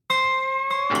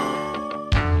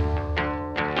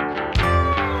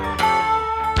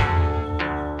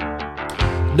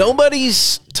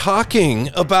Nobody's talking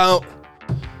about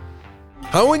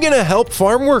how are we going to help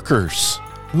farm workers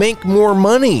make more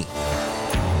money.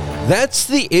 That's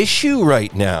the issue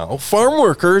right now. Farm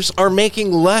workers are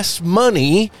making less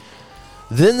money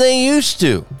than they used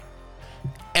to.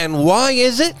 And why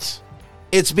is it?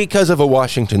 It's because of a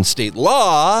Washington state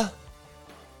law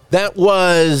that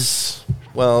was,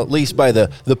 well, at least by the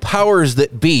powers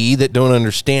that be that don't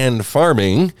understand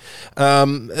farming,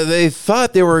 they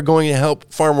thought they were going to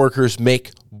help farm workers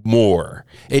make more.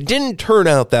 It didn't turn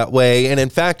out that way, and in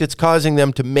fact, it's causing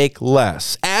them to make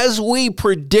less. As we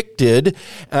predicted,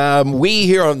 we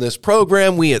here on this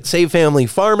program, we at Save Family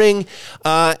Farming,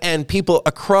 and people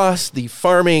across the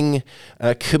farming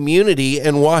community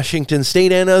in Washington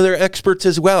State and other experts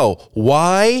as well.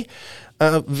 Why?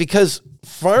 Because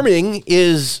farming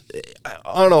is,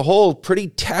 on a whole, pretty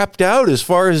tapped out as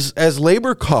far as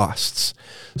labor costs.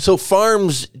 So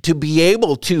farms, to be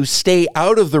able to stay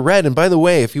out of the red, and by the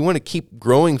way, if you want to keep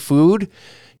growing food,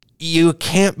 you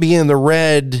can't be in the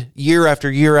red year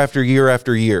after year after year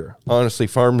after year. Honestly,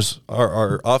 farms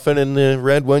are often in the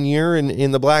red one year and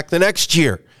in the black the next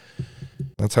year.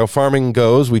 That's how farming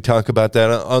goes. We talk about that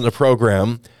on the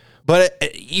program.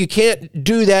 But you can't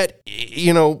do that,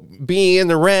 being in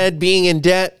the red, being in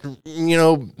debt,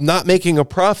 not making a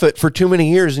profit for too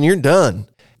many years, and you're done.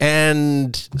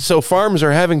 And so farms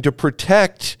are having to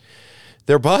protect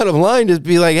their bottom line to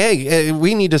be like, hey,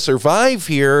 we need to survive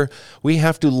here. We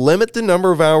have to limit the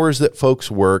number of hours that folks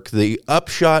work. The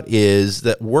upshot is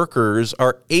that workers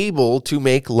are able to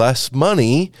make less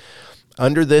money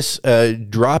under this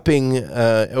dropping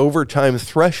overtime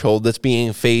threshold that's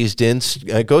being phased in.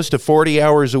 It goes to 40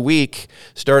 hours a week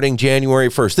starting January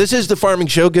 1st. This is The Farming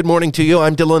Show. Good morning to you.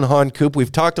 I'm Dillon Honcoop.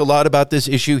 We've talked a lot about this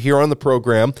issue here on the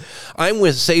program. I'm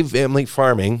with Save Family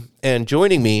Farming, and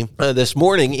joining me this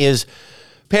morning is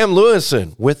Pam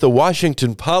Lewison with the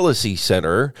Washington Policy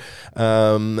Center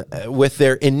with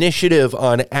their initiative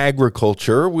on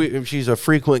agriculture. She's a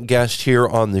frequent guest here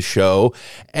on the show.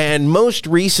 And most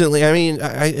recently,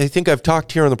 I think I've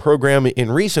talked here on the program in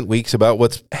recent weeks about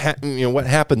what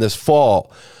happened this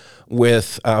fall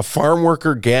with farm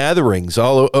worker gatherings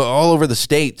all over the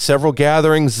state. Several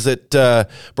gatherings that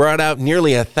brought out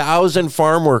nearly 1,000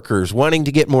 farm workers wanting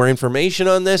to get more information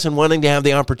on this and wanting to have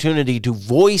the opportunity to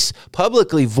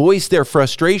publicly voice their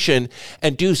frustration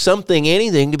and do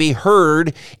anything to be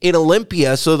heard in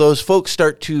Olympia, so those folks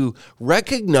start to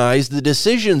recognize the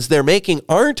decisions they're making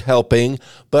aren't helping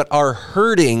but are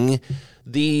hurting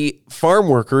the farm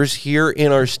workers here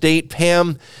in our state.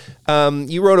 Pam,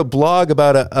 you wrote a blog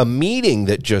about a meeting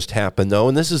that just happened, though,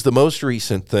 and this is the most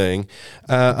recent thing,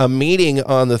 a meeting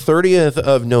on the 30th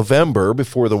of November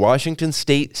before the Washington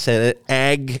State Senate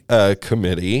Ag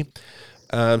Committee.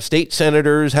 State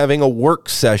senators having a work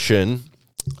session,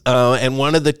 and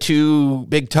one of the two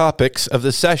big topics of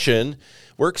the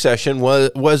work session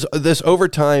was this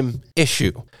overtime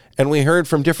issue. And we heard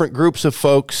from different groups of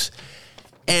folks.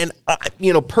 And,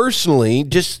 personally,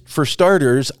 just for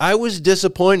starters, I was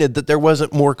disappointed that there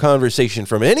wasn't more conversation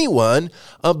from anyone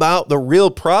about the real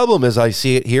problem as I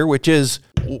see it here, which is,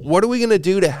 what are we going to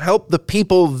do to help the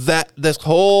people that this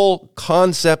whole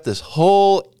concept, this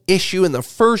whole issue in the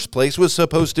first place was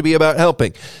supposed to be about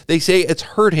helping? They say it's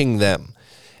hurting them.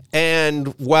 And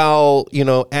while,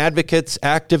 advocates,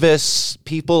 activists,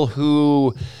 people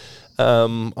who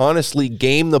honestly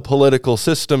game the political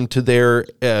system to their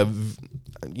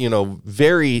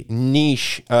very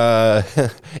niche,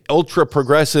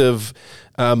 ultra-progressive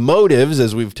motives,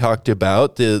 as we've talked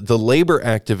about, the labor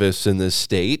activists in this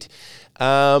state,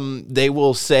 they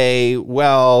will say,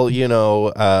 well,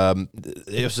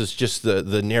 this is just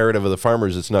the narrative of the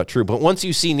farmers. It's not true. But once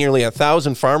you see nearly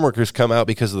 1,000 farm workers come out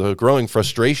because of the growing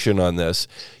frustration on this,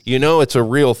 it's a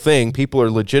real thing. People are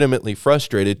legitimately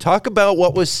frustrated. Talk about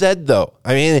what was said, though.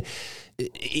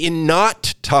 In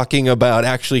not talking about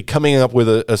actually coming up with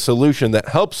a solution that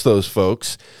helps those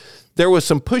folks, there was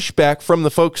some pushback from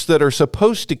the folks that are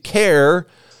supposed to care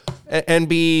and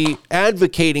be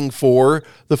advocating for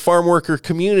the farm worker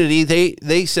community.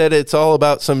 They said it's all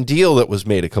about some deal that was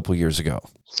made a couple years ago.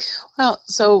 Well,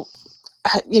 so,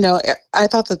 I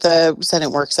thought that the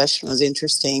Senate work session was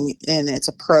interesting in its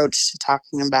approach to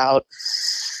talking about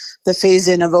the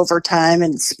phase-in of overtime,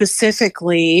 and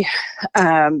specifically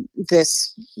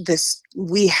this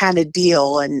we had a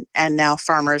deal, and now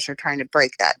farmers are trying to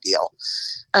break that deal.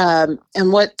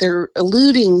 And what they're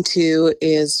alluding to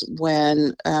is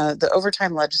when the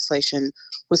overtime legislation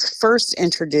was first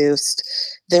introduced,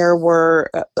 there were,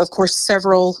 of course,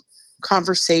 several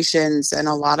conversations and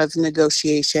a lot of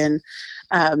negotiation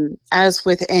as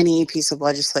with any piece of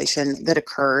legislation that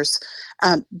occurs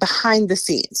behind the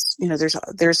scenes,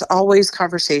 there's always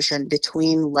conversation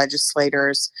between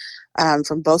legislators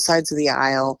from both sides of the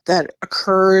aisle that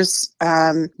occurs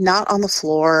not on the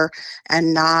floor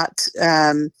and not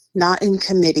in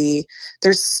committee.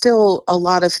 There's still a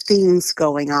lot of things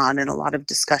going on and a lot of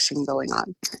discussion going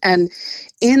on. And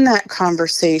in that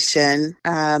conversation,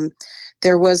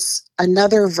 there was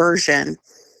another version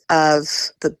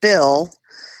of the bill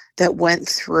that went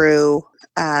through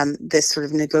this sort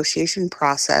of negotiation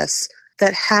process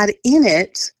that had in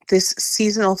it this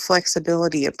seasonal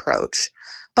flexibility approach.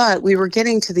 But we were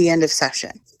getting to the end of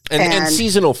session. And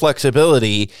seasonal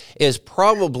flexibility is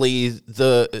probably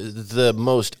the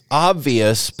most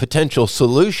obvious potential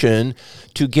solution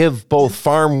to give both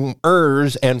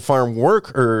farmers and farm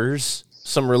workers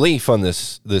some relief on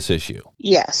this issue.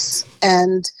 Yes.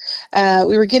 And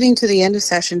we were getting to the end of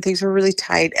session. Things were really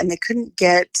tight, and they couldn't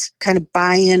get kind of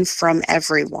buy-in from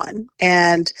everyone.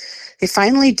 And they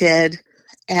finally did.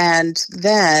 And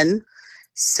then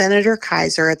Senator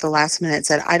Kaiser at the last minute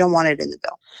said, I don't want it in the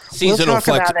bill.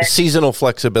 Seasonal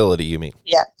flexibility, you mean?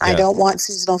 Yeah, I don't want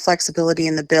seasonal flexibility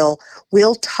in the bill.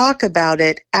 We'll talk about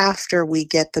it after we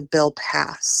get the bill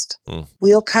passed.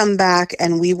 We'll come back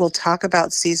and we will talk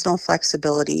about seasonal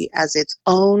flexibility as its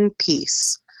own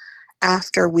piece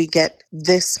after we get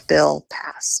this bill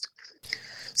passed.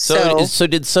 So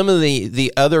did some of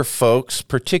the other folks,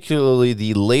 particularly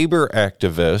the labor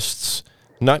activists,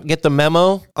 not get the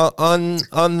memo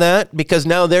on that? Because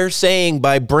now they're saying,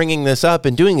 by bringing this up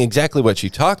and doing exactly what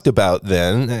you talked about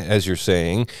then, as you're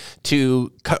saying,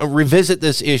 to revisit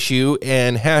this issue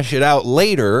and hash it out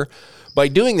later, by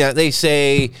doing that, they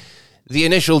say the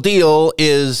initial deal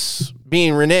is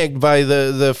being reneged by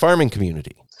the farming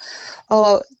community.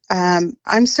 Oh,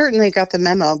 I'm certainly got the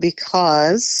memo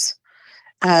because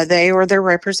they or their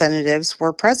representatives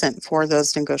were present for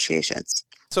those negotiations.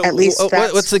 So at least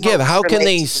what's the give? How can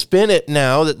they spin it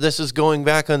now that this is going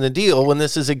back on the deal when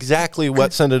this is exactly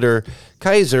what Senator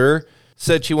Kaiser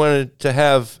said she wanted to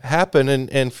have happen?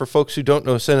 And for folks who don't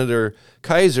know Senator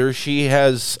Kaiser, she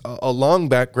has a long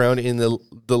background in the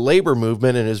labor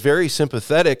movement and is very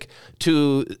sympathetic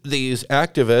to these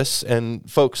activists and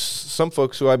some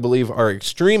folks who I believe are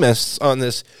extremists on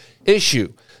this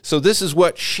issue. So this is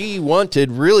what she wanted,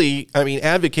 really,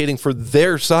 advocating for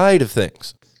their side of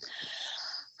things.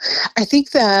 I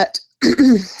think that,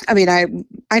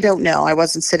 I don't know. I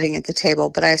wasn't sitting at the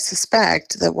table, but I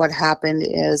suspect that what happened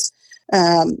is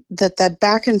that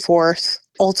back and forth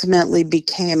ultimately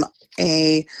became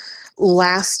a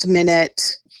last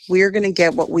minute, we're going to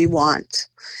get what we want.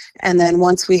 And then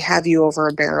once we have you over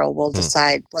a barrel, we'll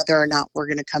decide whether or not we're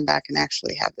going to come back and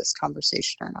actually have this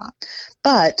conversation or not.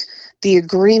 But the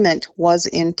agreement was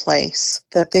in place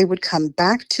that they would come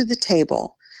back to the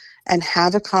table and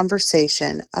have a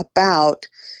conversation about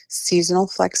seasonal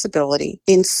flexibility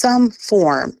in some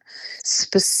form,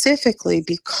 specifically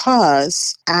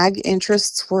because ag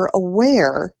interests were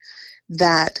aware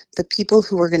that the people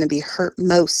who were going to be hurt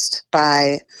most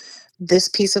by this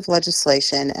piece of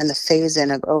legislation and the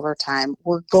phase-in of overtime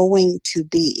were going to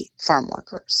be farm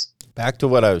workers. Back to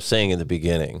what I was saying in the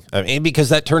beginning, because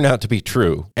that turned out to be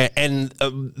true. And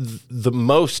the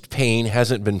most pain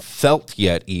hasn't been felt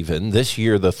yet even. This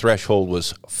year, the threshold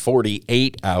was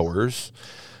 48 hours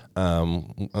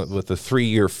with a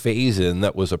 3-year phase-in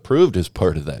that was approved as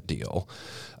part of that deal.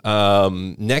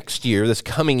 Next year, this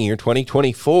coming year,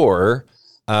 2024,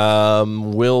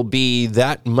 will be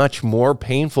that much more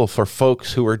painful for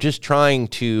folks who are just trying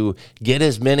to get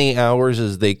as many hours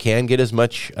as they can,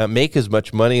 make as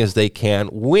much money as they can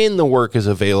when the work is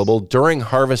available during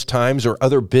harvest times or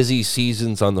other busy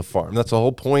seasons on the farm. That's the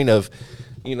whole point of,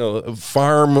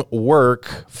 farming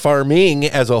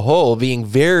as a whole being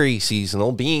very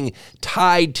seasonal, being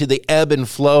tied to the ebb and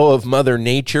flow of Mother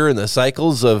Nature and the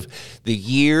cycles of the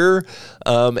year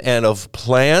and of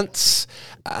plants.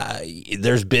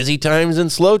 There's busy times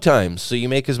and slow times, so you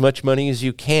make as much money as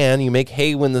you can. You make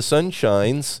hay when the sun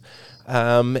shines,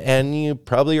 and you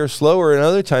probably are slower in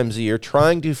other times of the year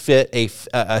trying to fit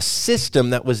a system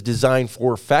that was designed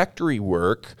for factory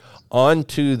work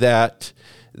onto that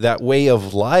way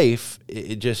of life.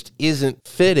 It just isn't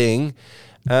fitting,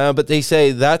 but they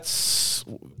say that's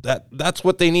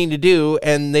what they need to do,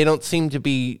 and they don't seem to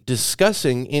be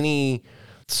discussing any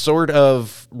sort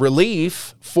of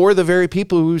relief for the very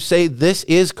people who say this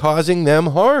is causing them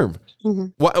harm.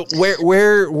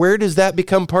 Where does that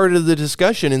become part of the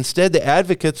discussion? Instead, the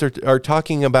advocates are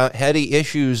talking about heady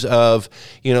issues of,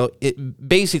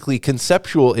 basically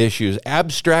conceptual issues,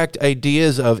 abstract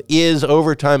ideas of, is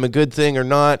overtime a good thing or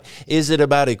not? Is it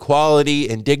about equality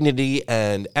and dignity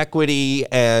and equity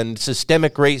and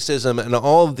systemic racism and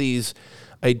all of these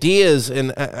ideas?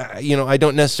 And, I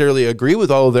don't necessarily agree with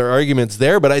all of their arguments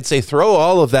there, but I'd say throw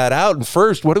all of that out. And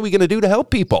first, what are we going to do to help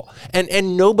people?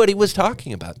 And nobody was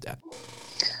talking about that.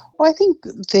 Well, I think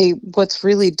what's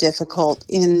really difficult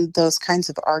in those kinds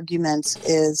of arguments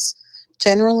is,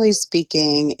 generally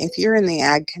speaking, if you're in the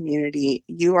ag community,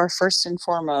 you are first and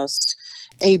foremost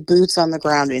a boots on the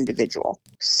ground individual.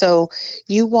 So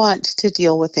you want to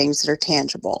deal with things that are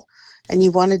tangible, and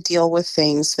you want to deal with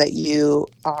things that you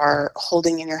are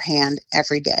holding in your hand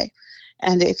every day.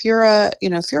 And if you're a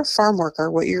farm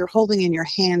worker, what you're holding in your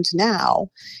hand now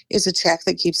is a check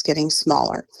that keeps getting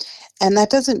smaller. And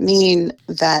that doesn't mean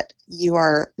that you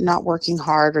are not working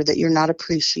hard or that you're not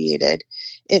appreciated.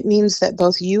 It means that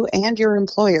both you and your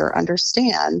employer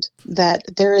understand that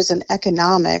there is an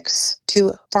economics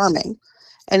to farming.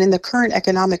 And in the current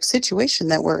economic situation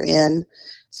that we're in,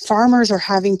 farmers are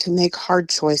having to make hard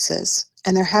choices,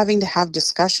 and they're having to have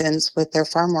discussions with their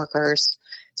farm workers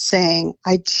saying,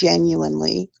 I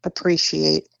genuinely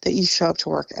appreciate that you show up to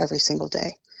work every single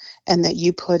day and that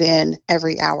you put in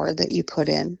every hour that you put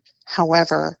in.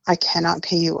 However, I cannot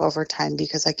pay you overtime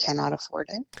because I cannot afford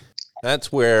it.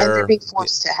 That's where... And they're being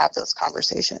forced to have those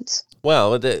conversations.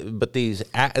 Well, but these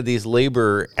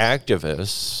labor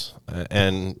activists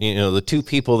and, the two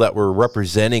people that were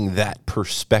representing that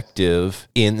perspective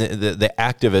in the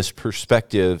activist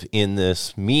perspective in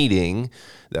this meeting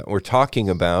that we're talking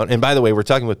about. And by the way, we're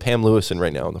talking with Pam Lewison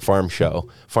right now on the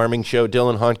Farming Show,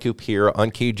 Dillon Honcoop here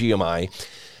on KGMI.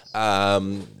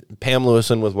 Pam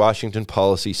Lewison with Washington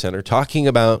Policy Center talking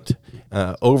about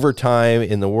overtime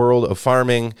in the world of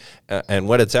farming and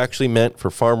what it's actually meant for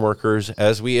farm workers.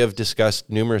 As we have discussed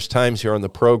numerous times here on the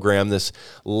program, this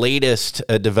latest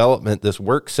development, this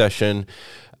work session,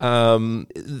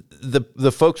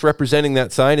 the folks representing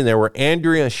that side in there were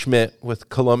Andrea Schmidt with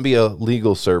Columbia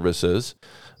Legal Services,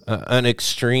 an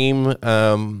extreme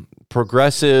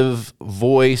progressive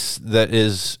voice that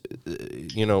is,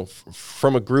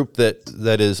 from a group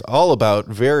that is all about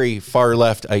very far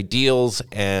left ideals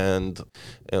and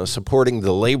supporting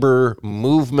the labor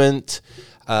movement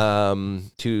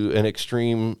to an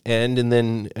extreme end. And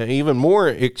then even more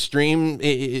extreme,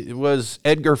 it was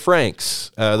Edgar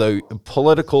Franks, the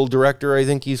political director, I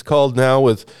think he's called now,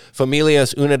 with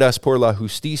Familias Unidas por la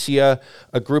Justicia,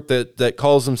 a group that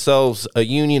calls themselves a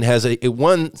union, has a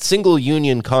one single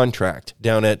union contract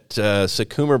down at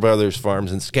Sycamore Brothers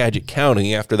Farms in Skagit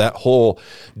County after that whole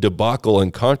debacle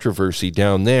and controversy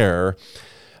down there.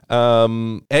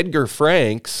 Edgar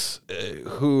Franks,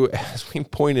 who, as we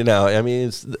pointed out,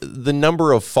 it's the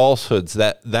number of falsehoods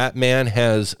that man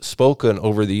has spoken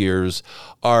over the years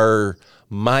are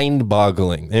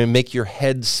mind-boggling and make your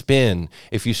head spin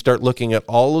if you start looking at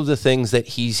all of the things that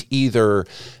he's either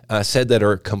said that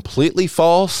are completely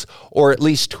false or at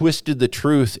least twisted the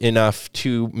truth enough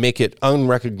to make it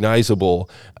unrecognizable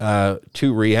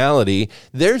to reality.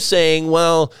 They're saying,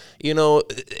 well,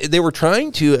 they were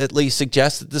trying to at least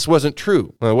suggest that this wasn't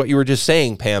true. What you were just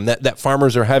saying, Pam, that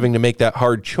farmers are having to make that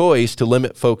hard choice to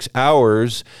limit folks'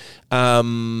 hours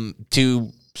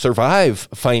to survive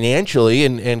financially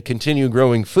and continue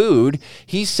growing food.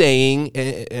 He's saying,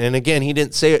 and again, he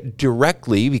didn't say it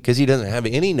directly because he doesn't have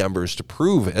any numbers to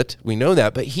prove it. We know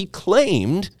that, but he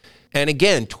claimed, and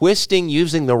again, twisting,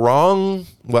 using the wrong,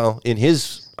 well, in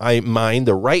his mind,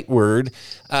 the right word,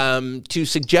 to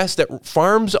suggest that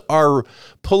farms are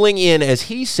pulling in, as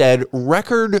he said,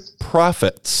 record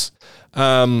profits.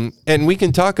 And we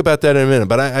can talk about that in a minute,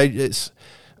 but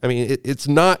it's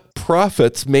not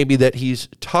profits maybe that he's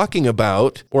talking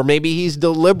about, or maybe he's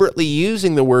deliberately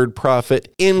using the word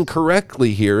profit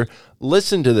incorrectly here.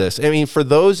 Listen to this. For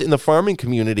those in the farming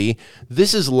community,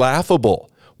 this is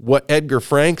laughable. What Edgar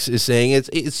Franks is saying,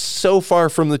 it's so far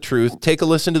from the truth. Take a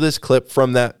listen to this clip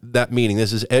from that meeting.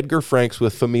 This is Edgar Franks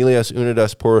with Familias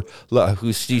Unidas por la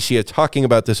Justicia talking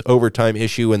about this overtime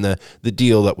issue and the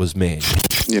deal that was made.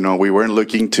 We weren't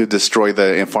looking to destroy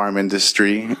the farm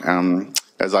industry.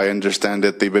 As I understand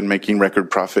it, they've been making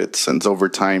record profits since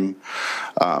overtime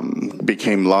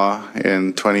became law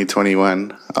in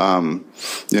 2021.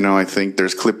 I think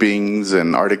there's clippings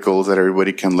and articles that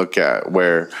everybody can look at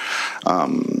where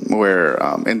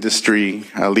industry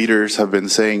leaders have been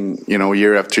saying,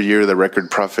 year after year, the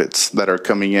record profits that are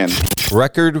coming in.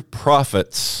 Record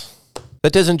profits.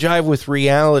 That doesn't jive with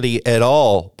reality at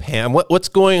all, Pam. What's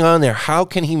going on there? How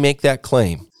can he make that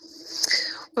claim?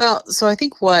 Well, so I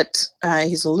think what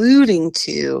he's alluding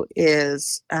to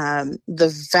is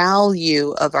the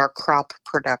value of our crop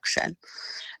production.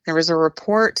 There was a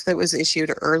report that was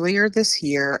issued earlier this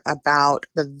year about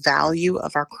the value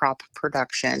of our crop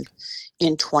production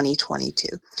in 2022.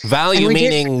 Value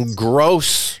meaning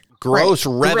gross revenue. Gross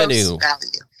value.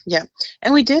 Yeah.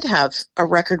 And we did have a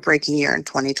record-breaking year in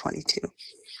 2022.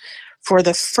 For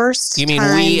the first time... You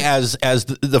mean we as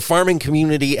the farming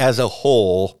community as a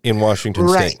whole in Washington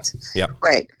State? Yeah.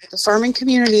 Right. The farming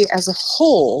community as a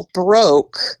whole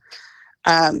broke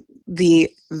the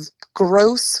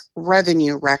gross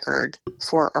revenue record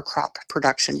for our crop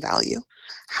production value.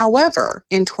 However,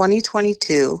 in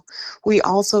 2022, we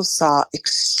also saw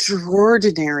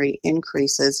extraordinary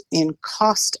increases in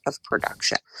cost of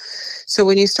production. So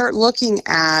when you start looking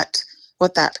at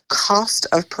what that cost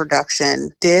of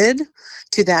production did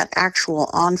to that actual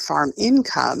on-farm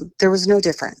income, there was no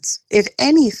difference. If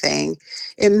anything,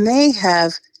 it may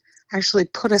have actually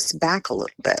put us back a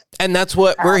little bit. And that's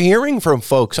what we're hearing from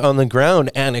folks on the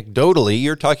ground anecdotally.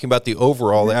 You're talking about the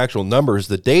overall, the actual numbers,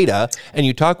 the data, and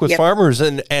you talk with farmers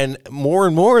and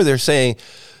more they're saying,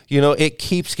 it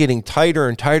keeps getting tighter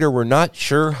and tighter. We're not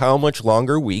sure how much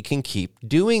longer we can keep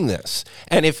doing this.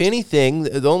 And if anything,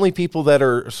 the only people that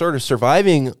are sort of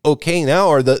surviving okay now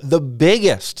are the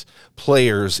biggest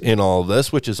players in all of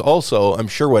this, which is also, I'm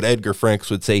sure, what Edgar Franks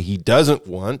would say he doesn't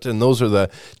want. And those are the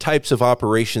types of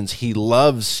operations he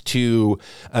loves to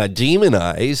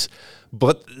demonize.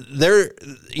 But they're,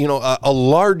 a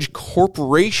large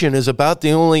corporation is about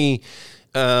the only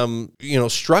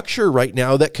structure right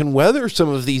now that can weather some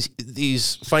of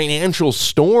these financial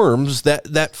storms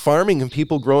that farming and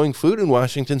people growing food in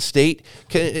Washington State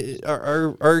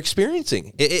are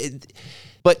experiencing.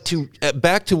 But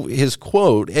back to his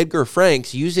quote, Edgar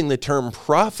Franks using the term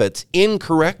profits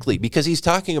incorrectly because he's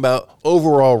talking about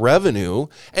overall revenue.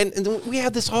 And we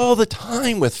have this all the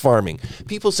time with farming.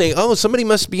 People say, oh, somebody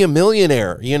must be a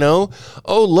millionaire,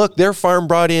 Oh, look, their farm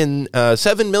brought in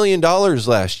 $7 million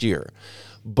last year.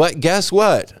 But guess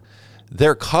what?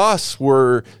 Their costs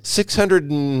were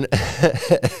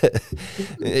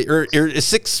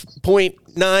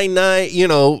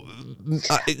 6.99,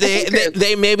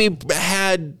 they maybe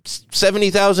had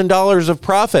 $70,000 of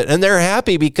profit and they're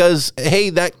happy because,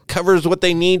 hey, that covers what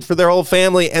they need for their whole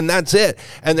family and that's it.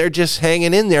 And they're just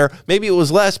hanging in there. Maybe it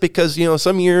was less because,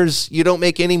 some years you don't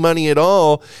make any money at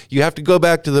all. You have to go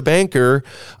back to the banker.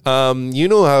 You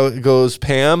know how it goes,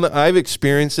 Pam. I've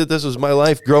experienced it. This was my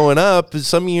life growing up.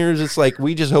 Some years it's like,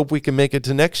 we just hope we can make it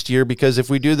to next year because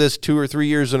if we do this 2 or 3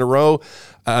 years in a row,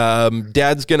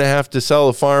 Dad's going to have to sell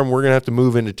a farm. We're going to have to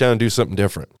move into town and do something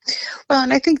different. Well,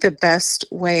 and I think the best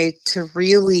way to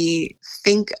really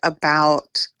think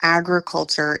about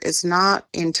agriculture is not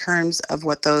in terms of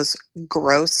what those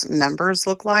gross numbers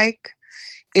look like.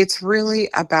 It's really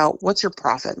about what's your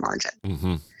profit margin.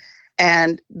 Mm-hmm.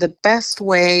 And the best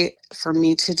way for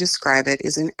me to describe it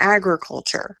is in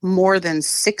agriculture, more than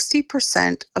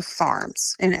 60% of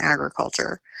farms in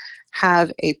agriculture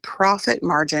have a profit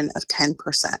margin of 10%.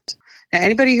 Now,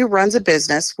 anybody who runs a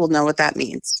business will know what that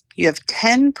means. You have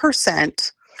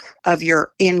 10% of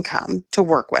your income to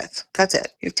work with. That's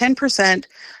it. You have 10%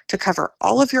 to cover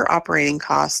all of your operating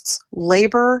costs,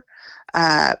 labor,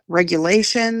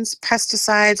 regulations,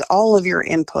 pesticides, all of your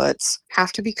inputs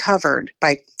have to be covered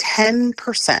by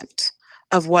 10%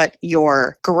 of what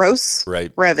your gross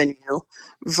revenue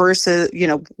versus,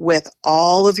 with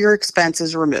all all of your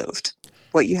expenses removed.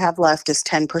 What you have left is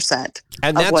 10%.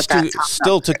 And that's to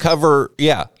cover,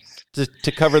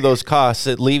 to cover those costs,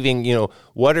 leaving,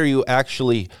 what are you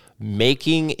actually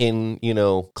making in,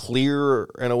 clear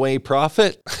and away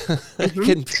profit? It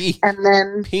can be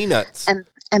peanuts.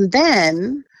 And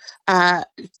then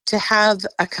to have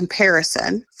a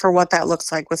comparison for what that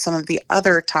looks like with some of the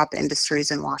other top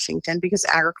industries in Washington, because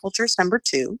agriculture is number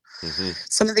 2. Mm-hmm.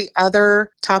 Some of the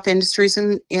other top industries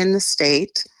in the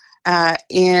state,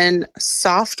 in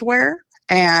software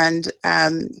and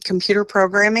computer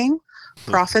programming,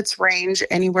 profits range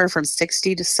anywhere from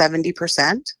 60 to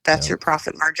 70%. That's your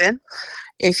profit margin.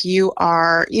 If you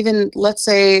are even, let's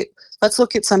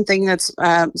look at something that's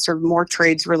sort of more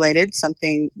trades related,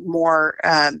 something more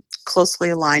closely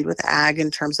aligned with ag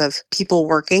in terms of people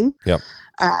working,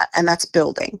 and that's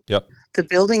building. Yep. The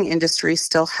building industry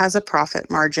still has a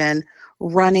profit margin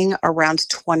running around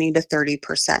 20 to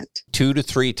 30%. 2 to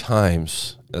 3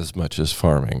 times as much as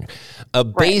farming. A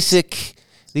basic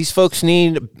These folks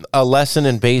need a lesson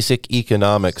in basic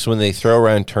economics when they throw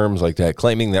around terms like that,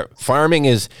 claiming that farming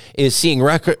is seeing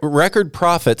record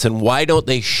profits, and why don't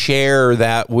they share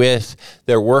that with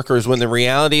their workers, when the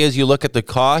reality is you look at the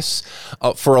costs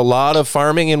for a lot of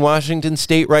farming in Washington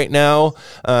State right now,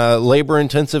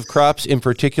 labor-intensive crops in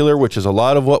particular, which is a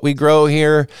lot of what we grow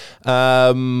here.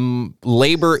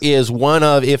 Labor is one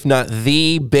of, if not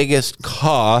the biggest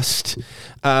cost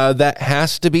that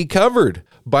has to be covered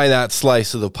by that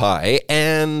slice of the pie.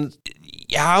 And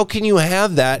how can you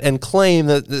have that and claim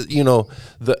that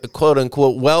the quote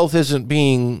unquote wealth isn't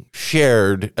being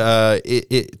shared?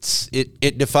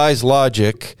 It defies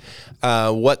logic.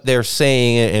 What they're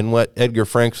saying and what Edgar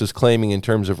Franks was claiming in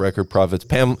terms of record profits.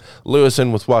 Pam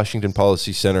Lewison with Washington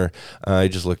Policy Center. I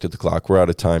just looked at the clock. We're out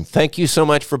of time. Thank you so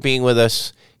much for being with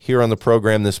us here on the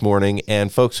program this morning.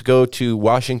 And folks, go to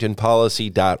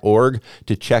washingtonpolicy.org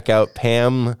to check out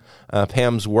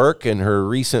Pam's work and her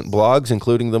recent blogs,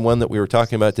 including the one that we were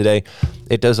talking about today.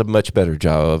 It does a much better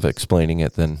job of explaining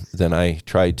it than I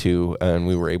tried to, and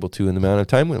we were able to in the amount of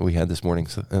time that we had this morning.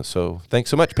 So thanks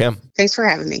so much, Pam. Thanks for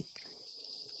having me.